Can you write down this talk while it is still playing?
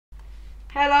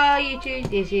Hi YouTube,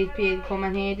 this is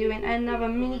peterthecoolman here doing another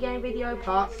minigame video,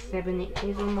 part 7. It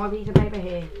is on my piece of paper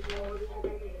here.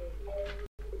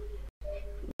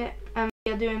 Yeah,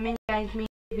 we are doing minigames,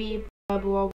 me,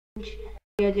 purple, orange.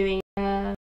 We are doing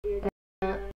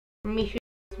mission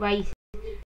races,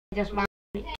 just one.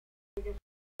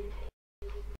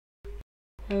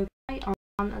 Okay, on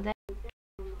one of them.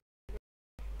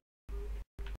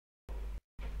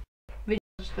 We're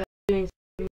just doing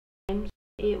some games.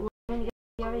 It was minigame.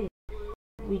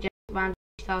 We just randomly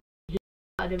started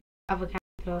the other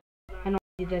character and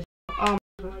I did all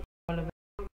of it.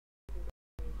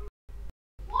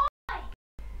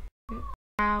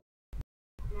 Now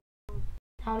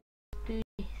let's do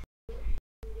this.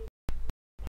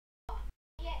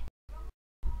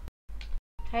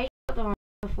 Take out the one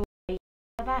before we get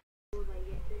to the base.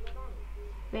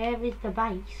 Where is the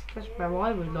base? That's where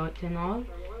I would like to know.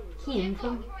 Him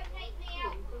from.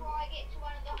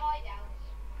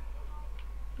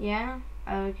 Yeah,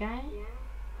 okay.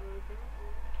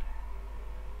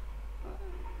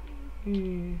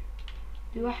 Do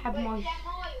I have my...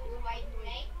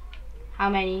 How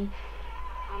many?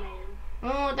 Oh,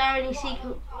 I don't have any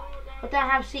secret... I don't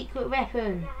have secret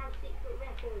weapon.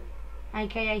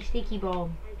 AKA sticky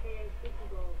bomb.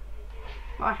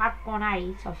 I have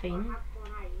grenades, I think.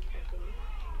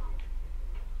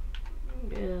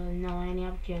 No, I only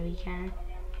have jerry can.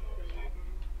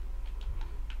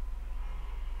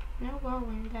 No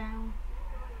going down.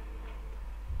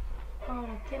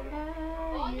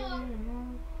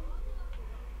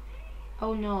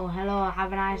 Oh no, hello,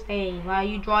 have a nice day. Why are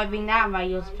you driving that way?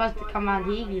 You're supposed to come out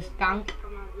here, you skunk.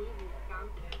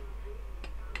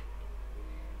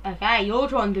 Okay, you're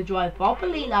trying to drive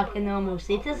properly like a normal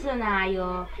citizen, are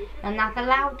you? You're not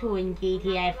allowed to in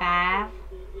GTA 5.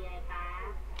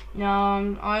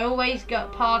 No, I always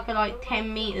get parked like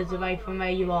 10 meters away from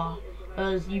where you are,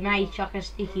 because you may chuck a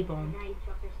sticky bomb.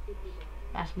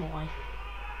 That's why.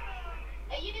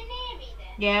 Are you near me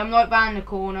then? Yeah, I'm right round the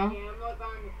corner.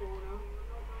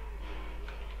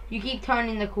 You keep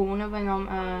turning the corner when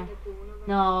I'm,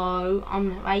 no,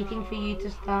 I'm waiting for you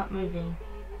to start moving.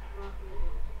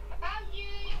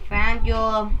 Found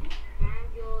your...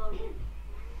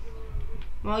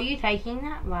 Why are you taking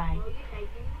that way?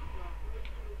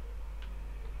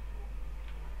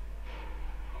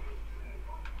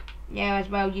 Yeah, as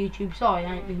well, YouTube. Sorry,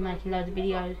 I ain't been making loads of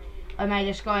videos. I made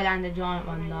a Skylander Giant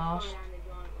one last.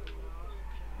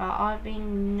 But I've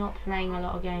been not playing a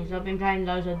lot of games. I've been playing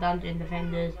loads of Dungeon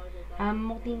Defenders and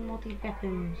modding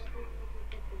weapons.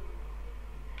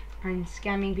 And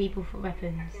scamming people for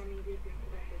weapons.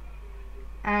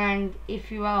 And if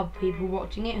you are people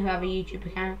watching it who have a YouTube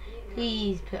account,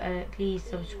 please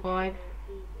subscribe.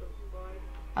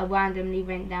 I randomly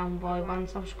went down by 1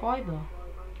 subscriber.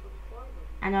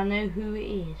 And I know who it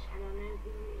is.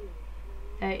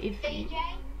 So if you,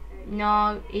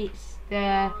 no, it's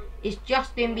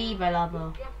Justin Bieber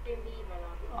lover,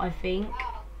 I think.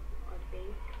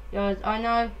 Because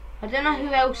I don't know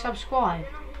who else subscribed.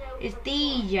 It's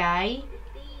DJ,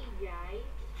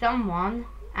 someone,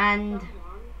 and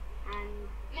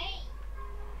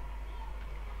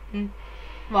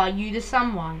well, you the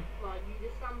someone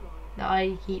that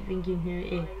I keep thinking who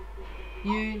it is.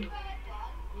 You.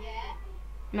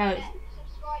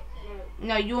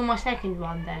 No, you're my second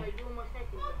one then.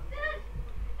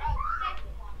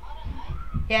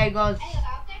 Yeah, guys.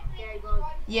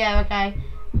 Yeah, okay.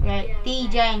 Okay,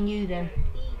 DJ and you then.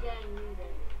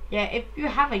 Yeah, if you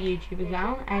have a YouTube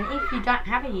account, and if you don't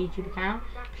have a YouTube account,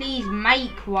 please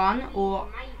make one, or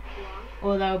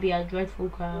there will be a dreadful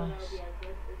curse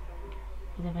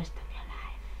for the rest of your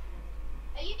life.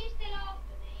 Are you still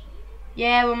after me?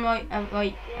 Yeah, I'm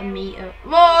like a meter.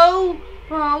 Whoa!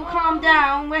 Whoa, calm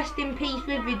down. Rest in peace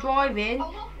with your driving.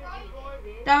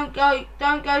 Don't go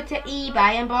to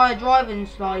eBay and buy a driving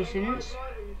license.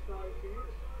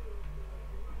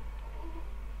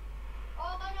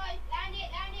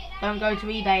 Don't go to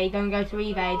eBay. Don't go to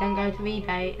eBay. Don't go to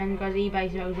eBay. And because eBay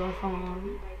sells your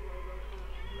phone.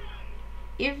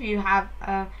 If you have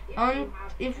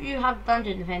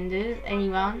Dungeon Defenders,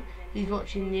 anyone who's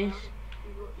watching this,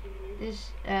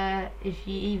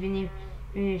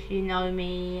 if you know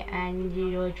me and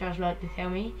you would just like to tell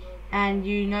me, and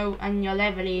you know and your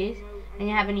level is, and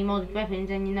you have any modded weapons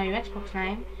and you know your Xbox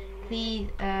name, please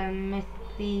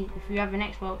if you have an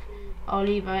Xbox, I'll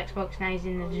leave our Xbox names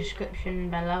in the description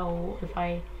below.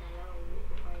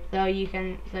 So you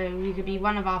could be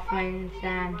one of our friends,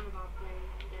 and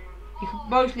you could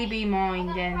mostly be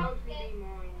mine then.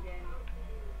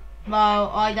 Well,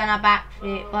 I done a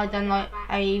backflip. I done like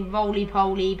a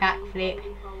roly-poly backflip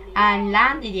and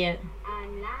landed it.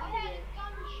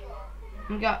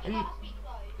 I'm go. It must be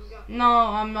close. No,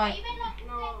 I'm Are like, you in like a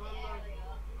desert area?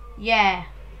 yeah.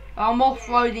 I'm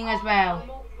off-roading as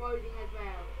well,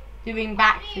 doing Are you near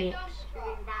backflips. dump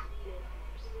trucks?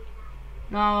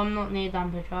 No, I'm not near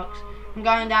dumper trucks. I'm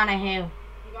going down a hill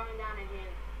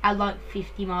at like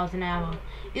 50 miles an hour.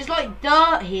 It's like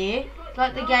dirt here. It's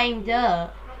like the game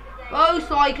Dirt. Oh,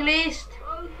 cyclist!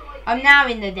 I'm now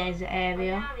in the desert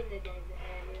area.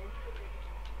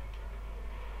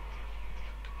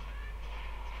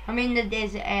 I'm in the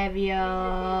desert area.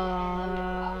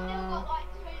 I've still got like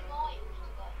 2 miles to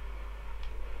go.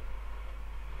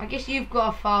 I guess you've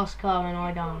got a fast car and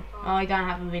I don't. I don't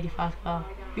have a really fast car.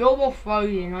 You're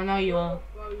off-roading, I know you are.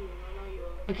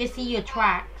 I can see your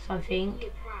tracks, I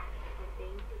think.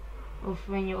 Of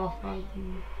when you're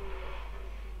off-roading.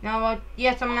 No,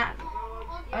 yes, I'm not.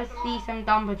 I see some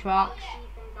dumper trucks.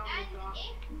 And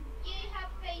if you have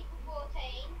FIFA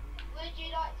 14, would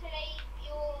you like to leave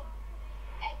your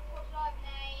Xbox Live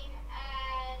name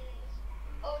and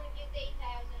all of your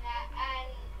details and that, and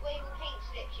we will pink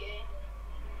slip you?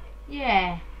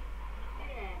 Yeah,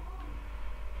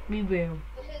 we will.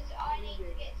 Because I need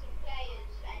to get some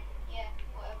players and yeah,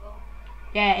 whatever.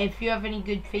 Yeah, if you have any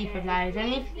good FIFA players,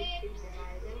 and if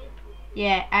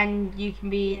yeah, and you can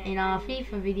be in our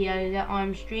FIFA video that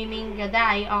I'm streaming a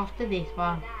day after this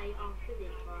one.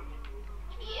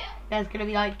 Yeah. There's gonna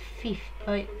be like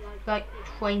 50, like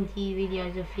 20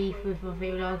 videos of FIFA if I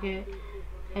feel like it.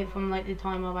 Like from like the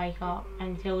time I wake up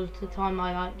until the time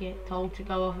I like get told to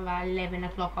go off about 11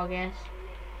 o'clock, I guess,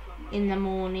 in the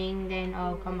morning. Then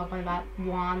I'll come back on about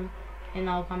 1. Then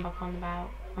I'll come back on about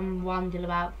from 1 till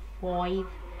about 5,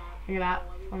 and about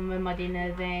from when my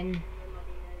dinner then.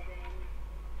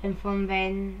 And from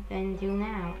then till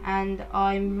now, and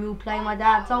I will play my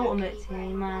dad's ultimate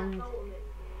team, and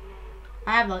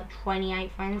I have like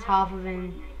 28 friends, half of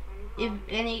them.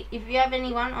 If you have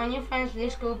anyone on your friends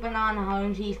list called Banana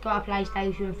Homes, he's got a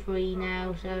PlayStation 3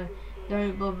 now, so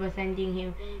don't bother sending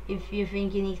him. If you're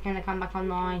thinking he's gonna come back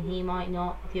online, he might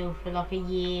not till for like a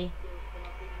year.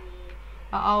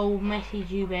 But I'll message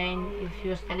you Ben if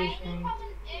you're still listening.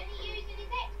 Using his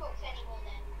Xbox anymore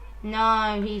then?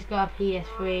 No, he's got a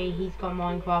PS3, he's got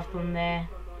Minecraft on there.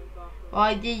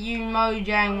 Why did you,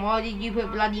 Mojang, why did you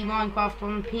put bloody Minecraft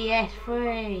on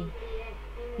PS3?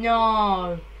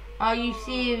 No, are you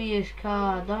serious,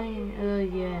 car? Don't,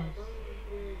 yes.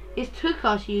 It took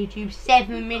us, YouTube,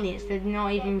 7 minutes to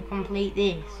not even complete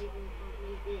this.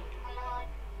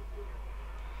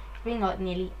 It's been like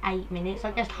nearly 8 minutes.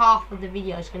 I guess half of the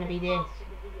video is going to be this.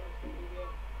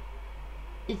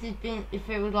 This has been, if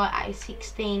it was like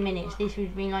 16 minutes, this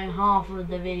would be like half of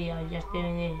the video just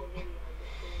doing this.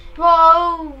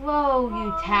 Whoa, whoa,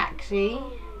 you taxi.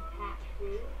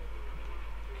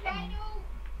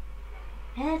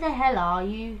 Where the hell are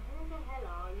you?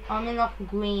 I'm in like a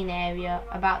green area,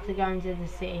 about to go into the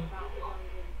city.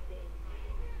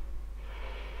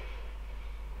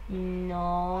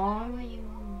 No.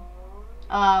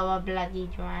 Oh, I bloody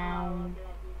drowned.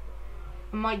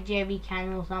 I might jerry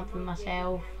can or something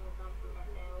myself.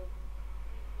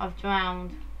 I've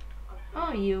drowned.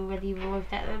 Oh, you already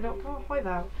arrived at the doctor? Hi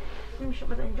there. Let me shut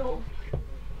my door.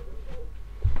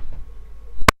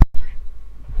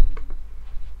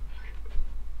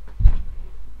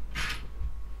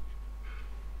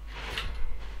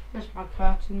 That's my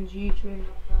curtains, YouTube.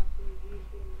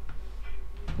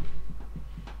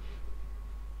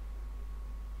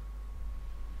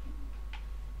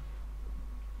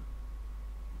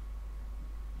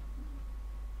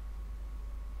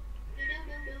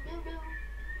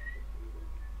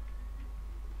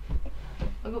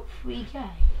 I got 3K.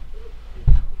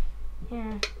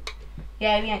 Yeah.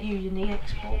 Yeah, we ain't using the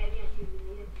export.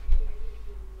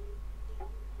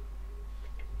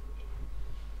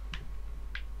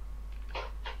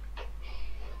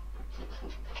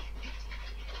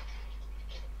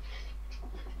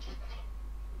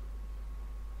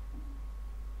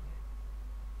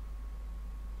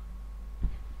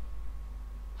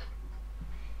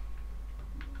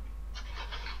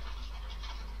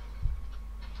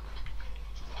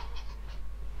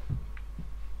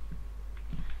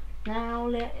 Now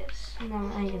let's, no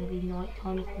it ain't gonna be night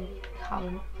time, it's gonna be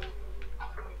current.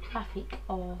 Traffic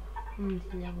off,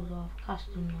 humidity levels off,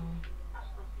 custom on.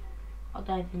 I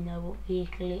don't even know what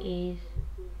vehicle it is.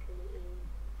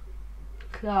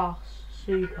 Class,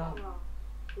 super.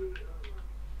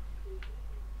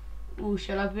 Oh,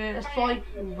 shall I do a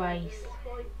cycle race?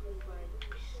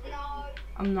 No.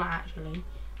 I'm not actually.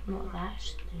 I'm not that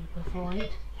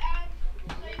stupefied.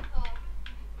 Super.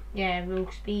 Yeah, we'll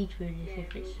speed through this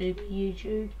if it's super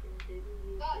YouTube.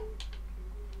 Go.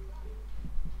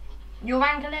 You're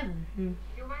rank 11?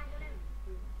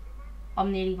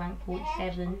 I'm nearly rank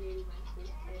 47.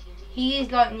 He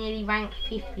is like nearly rank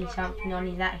 50 something on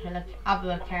his actual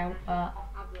other account, but...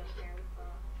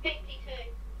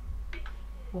 52.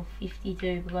 Or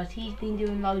 52, because he's been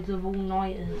doing loads of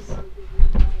all-nighters.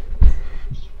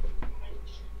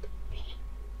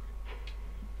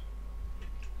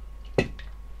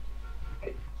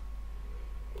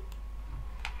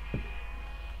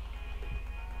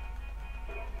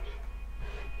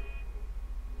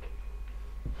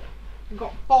 I've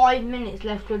got 5 minutes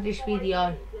left of this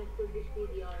video.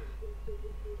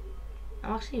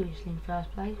 Am I seriously in first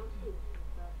place?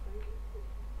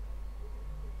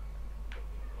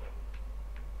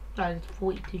 No, there's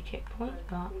 42 checkpoints,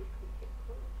 but...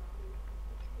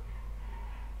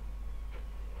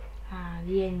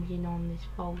 the engine on this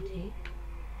faulty.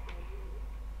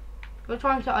 You're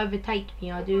trying to overtake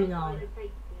me, I do know.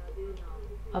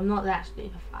 I'm not that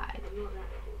stupefied.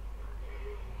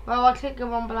 Well, I clicked the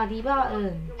wrong bloody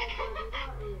button.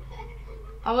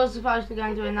 I was supposed to go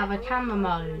into another camera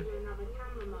mode.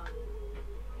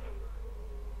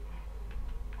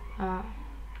 I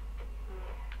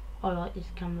like this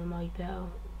camera mode better.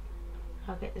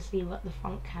 I get to see what the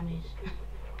front cam is.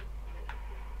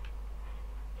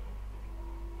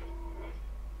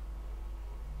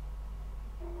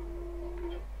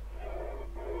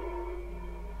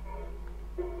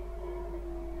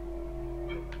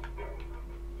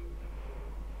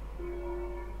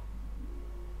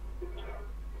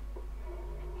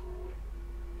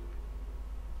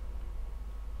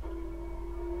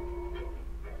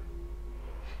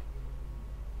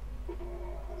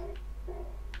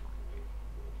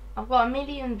 I've got a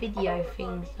million video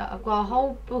things. I've got a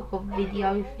whole book of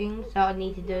video things that I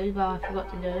need to do, but I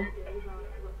forgot to do.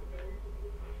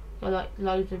 Got like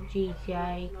loads of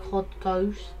GTA, COD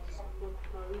Ghosts,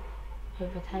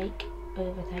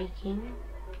 overtaking.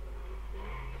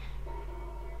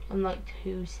 I'm like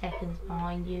 2 seconds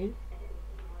behind you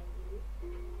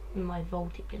in my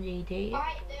Voltic GD.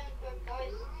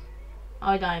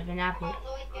 I don't even have it.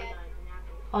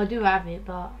 I do have it,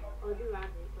 but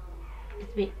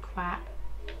it's a bit crap.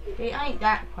 It ain't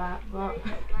that crap, but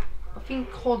I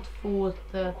think COD 4 is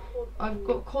the... I've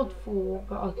got COD 4,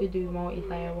 but I could do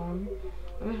multiplayer on.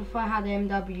 I mean, if I had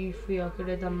MW3, I could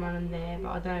have done one there, but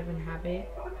I don't even have it.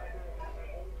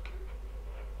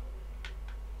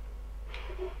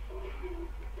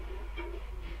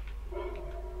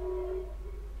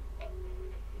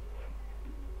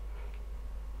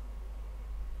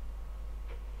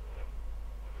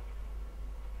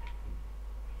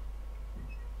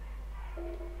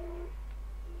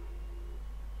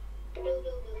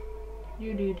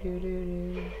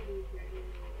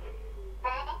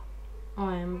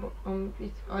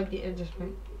 I just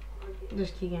went,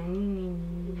 just keep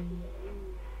going.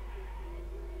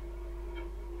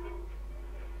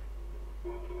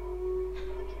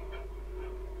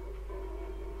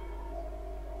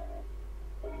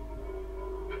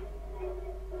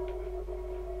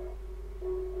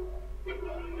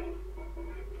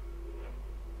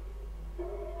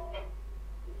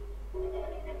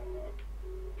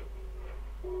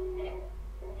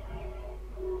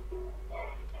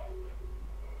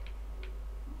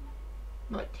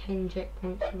 Like 10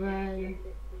 checkpoints away.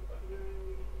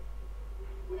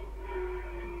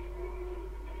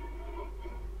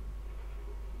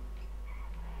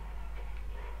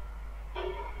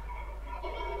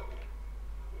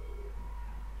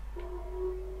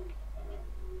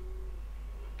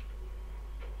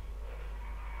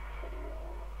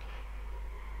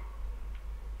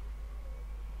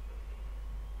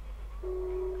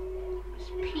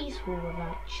 It's peaceful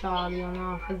without Charlie on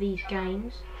half of these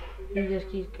games. He just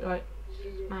keeps like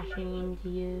smashing into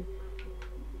you.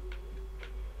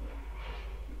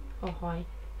 Oh hi.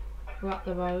 We're up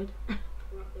the road.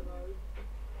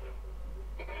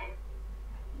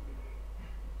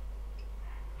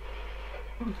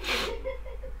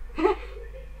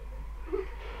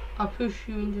 I'll push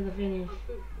you into the finish.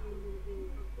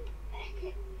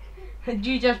 Did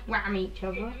you just wham each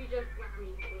other?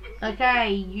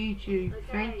 Okay, YouTube,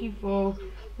 thank you for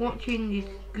watching this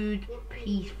good,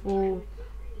 peaceful,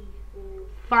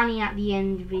 funny at the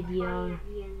end video.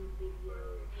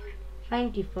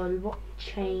 Thank you for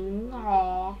watching.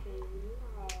 Aww.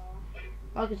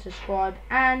 Like and subscribe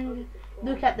and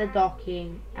look at the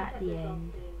docking at the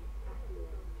end.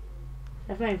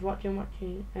 So thank you for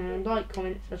watching and like,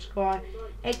 comment, subscribe.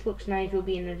 Xbox names will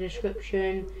be in the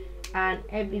description and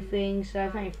everything.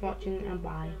 So thank you for watching and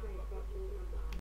bye.